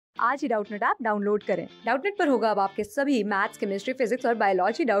आज ही Doubtnut app download करें। Doubtnut पर होगा अब आपके सभी मैथ्स, केमिस्ट्री, फिजिक्स और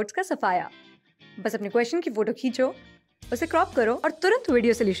बायोलॉजी डाउट्स का सफाया। बस अपने क्वेश्चन की फोटो खींचो, उसे क्रॉप करो और तुरंत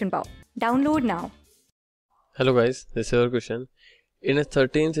वीडियो सोल्यूशन पाओ। Download now. Hello guys, this is our question. In a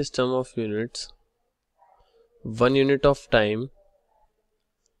 13 system of units, 1 unit of time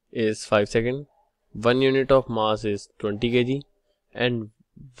is 5 seconds, 1 unit of mass is 20 kg and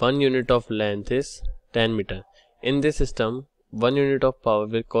 1 unit of length is 10 meter. In this system, 1 unit of power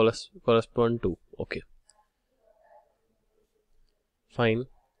will correspond to. Okay. Fine.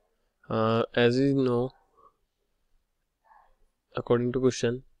 As we know, according to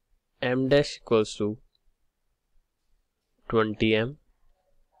question, m dash equals to 20 m.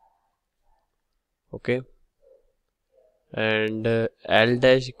 Okay. And L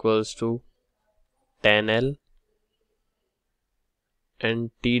dash equals to 10L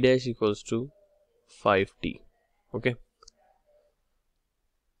and T dash equals to 5T. Okay.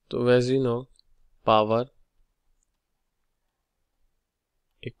 So as we know, power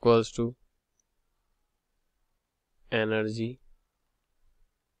equals to energy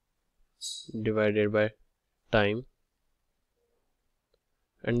divided by time,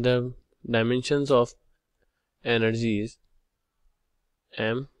 and the dimensions of energy is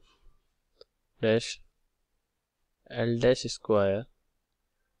m dash L dash square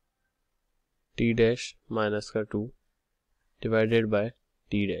T dash minus का 2 divided by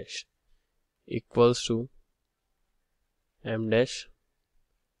T dash equals to m dash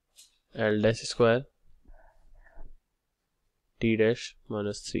L dash square T dash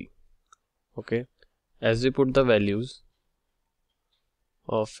minus 3. Okay, as we put the values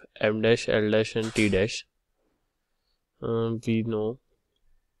of m dash, L dash and T dash, we know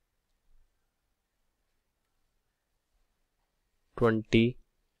 20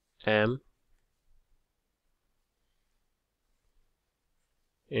 m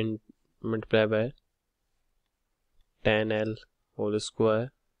in multiply by 10L whole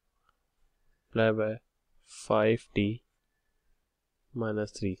square multiply by 5T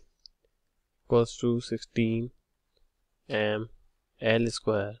minus 3 equals to 16 m L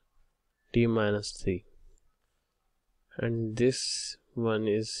square T minus 3, and this one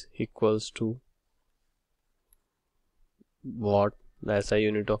is equals to watt. The SI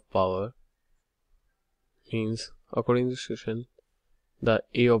unit of power means, according to this question, the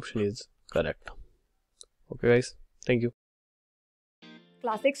A option is correct. Okay guys, thank you.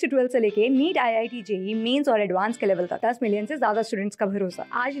 Class 6 से 12 से लेके NEET, IIT, JEE mains और advance के level तक 10 million से ज्यादा students का भरोसा।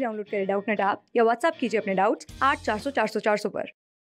 आज ही डाउनलोड करें डाउटनेट ऐप या व्हाट्सएप कीजिए अपने डाउट्स 8400 400 400 पर।